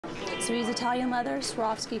So we use Italian leather,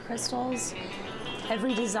 Swarovski crystals.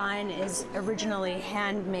 Every design is originally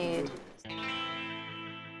handmade.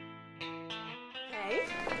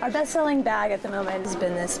 Our best-selling bag at the moment has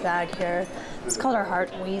been this bag here. It's called our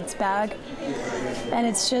Heart Weeds bag. And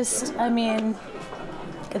it's just, I mean,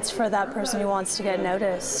 it's for that person who wants to get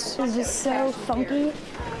noticed. It's just so funky.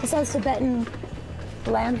 This has Tibetan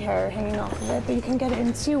lamb hair hanging off of it, but you can get it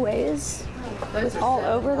in two ways. With all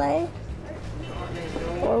overlay,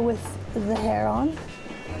 or with the hair on.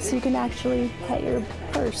 So you can actually pet your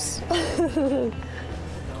purse.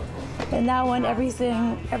 And that one,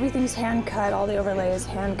 everything's hand cut. All the overlay is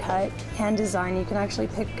hand cut, hand designed. You can actually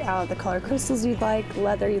pick out the color crystals you'd like,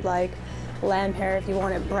 leather you'd like, lamb hair. If you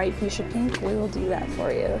want it bright fuchsia pink, we will do that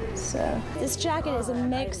for you. So this jacket is a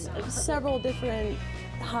mix of several different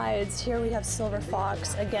hides. Here we have silver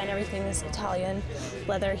fox. Again, everything is Italian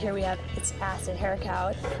leather. Here we have it's acid hair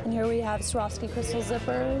cow, and here we have Swarovski crystal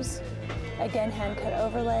zippers. Again, hand cut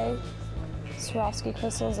overlay. Swarovski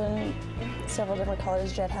crystals in several different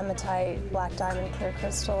colors, jet hematite, black diamond, clear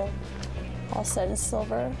crystal, all set in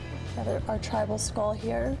silver. We have our tribal skull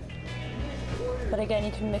here. But again,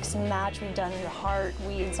 you can mix and match. We've done the heart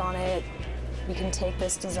weeds on it. We can take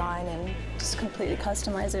this design and just completely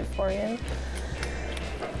customize it for you.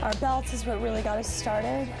 Our belts is what really got us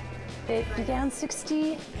started. It began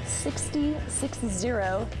 60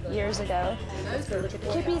 years ago.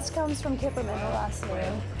 Kippys comes from Kipperman, the last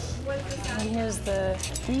name. And here's the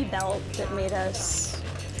belt that made us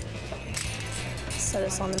set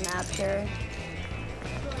us on the map here.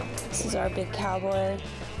 This is our big cowboy.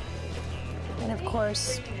 And of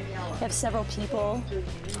course, we have several people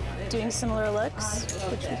doing similar looks,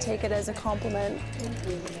 which we take it as a compliment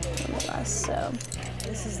nonetheless. So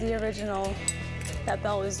this is the original. That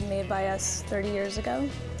belt was made by us 30 years ago.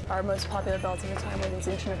 Our most popular belts at the time were these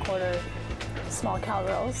 1.25" small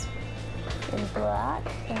cowgirls in black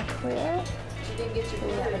and clear.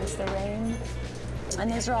 That is the rain.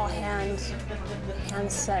 And these are all hand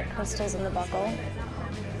set crystals in the buckle.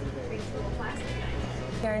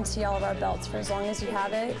 Guarantee all of our belts for as long as you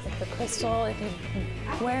have it. If the crystal, if you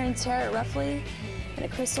wear and tear it roughly, and a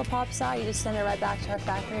crystal pops out, you just send it right back to our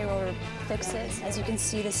factory where we'll fix it. As you can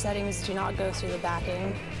see, the settings do not go through the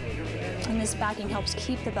backing. And this backing helps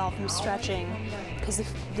keep the belt from stretching, because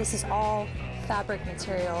this is all fabric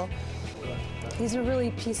material. These are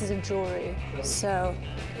really pieces of jewelry. So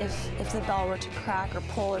if the belt were to crack or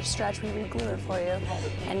pull or stretch, we re-glue it for you.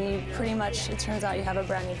 And you pretty much, it turns out you have a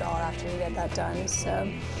brand new belt after you get that done. So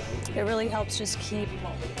it really helps just keep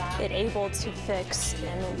it able to fix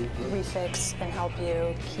and refix and help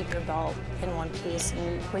you keep your belt in one piece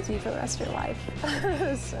and with you for the rest of your life.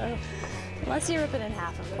 So unless you rip it in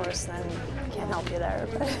half, of course, then I can't help you there.